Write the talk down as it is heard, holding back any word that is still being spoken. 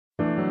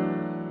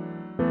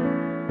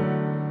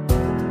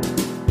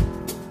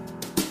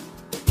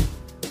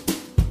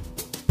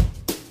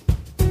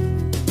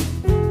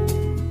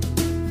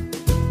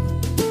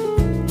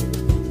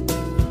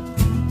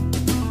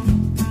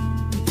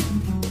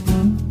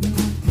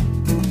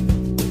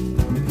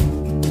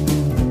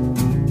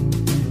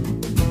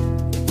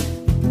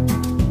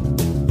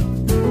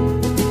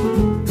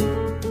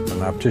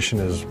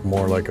optician is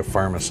more like a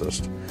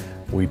pharmacist.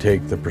 We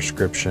take the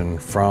prescription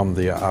from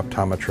the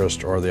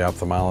optometrist or the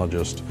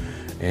ophthalmologist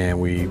and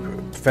we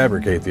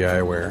fabricate the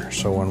eyewear.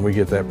 So when we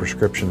get that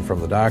prescription from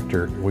the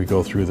doctor, we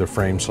go through the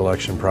frame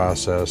selection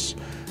process,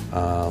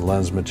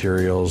 lens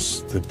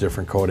materials, the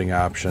different coating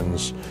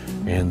options,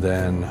 and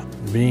then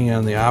being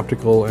on the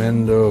optical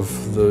end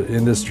of the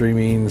industry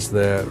means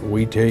that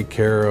we take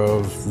care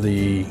of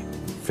the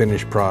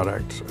finished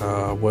product,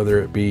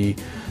 whether it be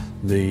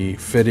the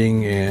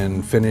fitting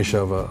and finish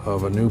of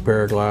a new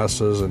pair of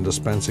glasses and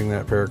dispensing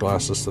that pair of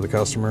glasses to the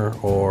customer,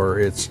 or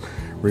it's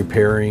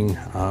repairing,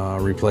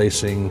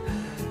 replacing,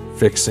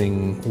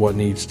 fixing what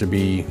needs to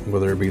be,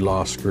 whether it be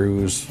lost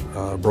screws,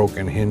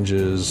 broken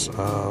hinges,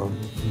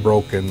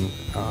 broken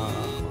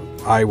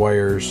eye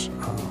wires,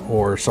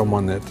 or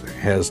someone that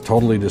has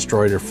totally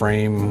destroyed a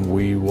frame.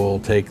 We will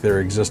take their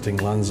existing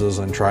lenses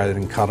and try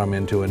and cut them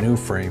into a new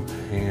frame.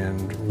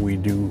 And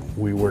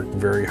we work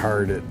very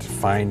hard at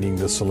finding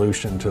the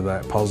solution to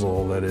that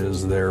puzzle that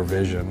is their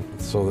vision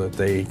so that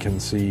they can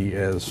see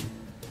as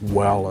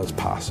well as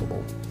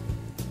possible.